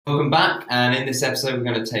Welcome back, and in this episode,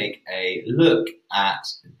 we're going to take a look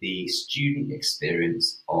at the student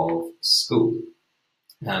experience of school.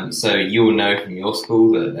 So you'll know from your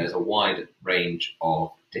school that there's a wide range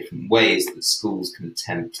of different ways that schools can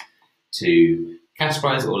attempt to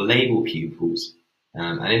categorize or label pupils,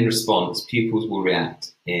 and in response, pupils will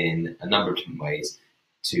react in a number of different ways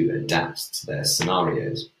to adapt to their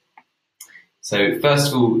scenarios. So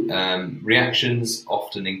first of all, reactions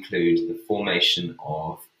often include the formation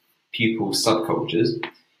of pupil subcultures,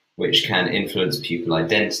 which can influence pupil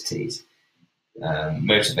identities,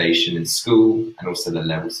 motivation in school, and also their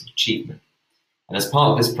levels of achievement. And as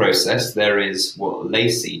part of this process, there is what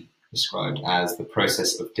Lacey described as the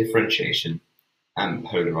process of differentiation and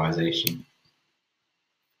polarization.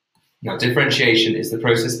 Now, differentiation is the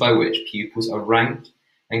process by which pupils are ranked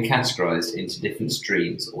and categorized into different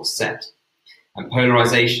streams or set. And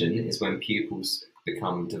polarization is when pupils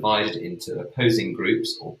become divided into opposing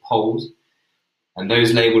groups or poles, and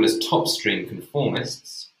those labelled as top stream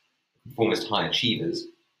conformist high achievers,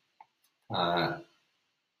 and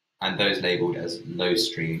those labelled as low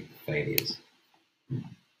stream failures.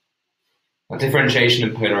 Now, differentiation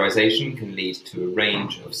and polarization can lead to a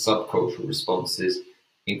range of subcultural responses,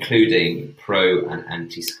 including pro and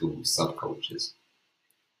anti-school subcultures.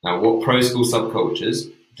 Now, what pro-school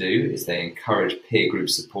subcultures do is they encourage peer group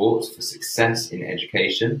support for success in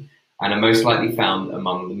education and are most likely found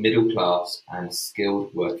among the middle class and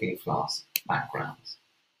skilled working class backgrounds.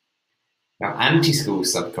 Now, anti-school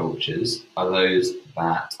subcultures are those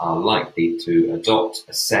that are likely to adopt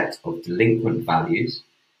a set of delinquent values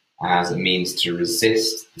as a means to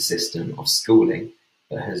resist the system of schooling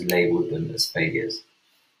that has labelled them as failures.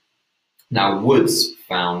 Now, Woods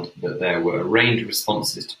found that there were a range of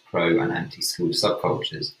responses to pro and anti-school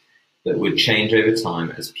subcultures that would change over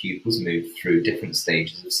time as pupils moved through different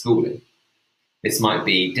stages of schooling. This might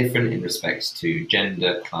be different in respect to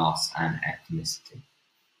gender, class, and ethnicity.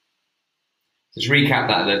 So to recap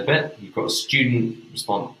that a little bit, you've got student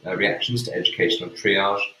reactions to educational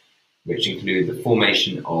triage, which include the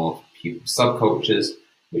formation of pupil subcultures,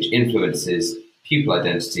 which influences pupil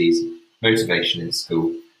identities, motivation in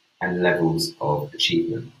school, and levels of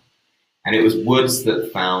achievement. And it was Woods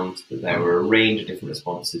that found that there were a range of different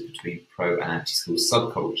responses between pro and anti-school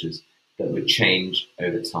subcultures that would change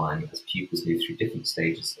over time as pupils move through different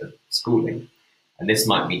stages of schooling. And this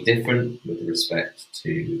might be different with respect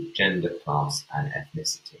to gender, class, and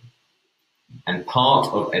ethnicity. And part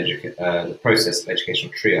of the process of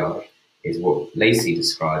educational triage is what Lacey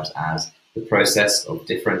describes as the process of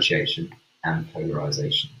differentiation and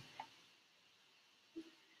polarization.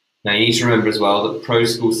 Now, you need to remember as well that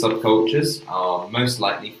pro-school subcultures are most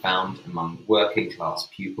likely found among working class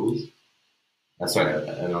pupils,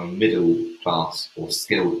 among middle class or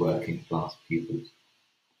skilled working class pupils.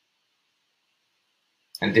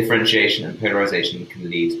 And differentiation and polarization can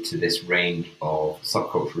lead to this range of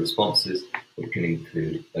subcultural responses, which can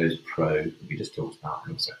include those pro that we just talked about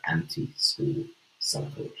and also anti-school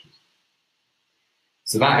subcultures.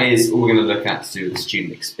 So that is all we're going to look at to do with the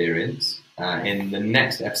student experience. In the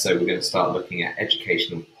next episode, we're going to start looking at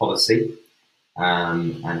educational policy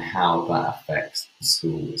and how that affects the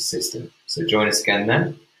school system. So join us again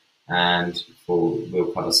then, and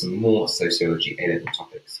we'll cover some more sociology A-level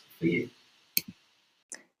topics for you.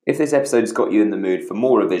 If this episode has got you in the mood for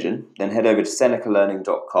more revision, then head over to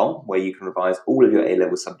senecalearning.com, where you can revise all of your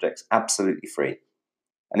A-level subjects absolutely free.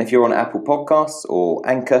 And if you're on Apple Podcasts or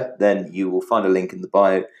Anchor, then you will find a link in the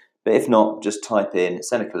bio. But if not, just type in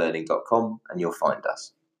senecalearning.com and you'll find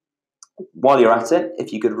us. While you're at it,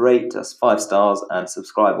 if you could rate us 5 stars and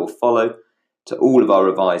subscribe or follow to all of our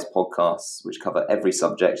revised podcasts, which cover every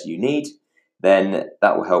subject you need, then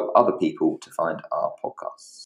that will help other people to find our podcasts.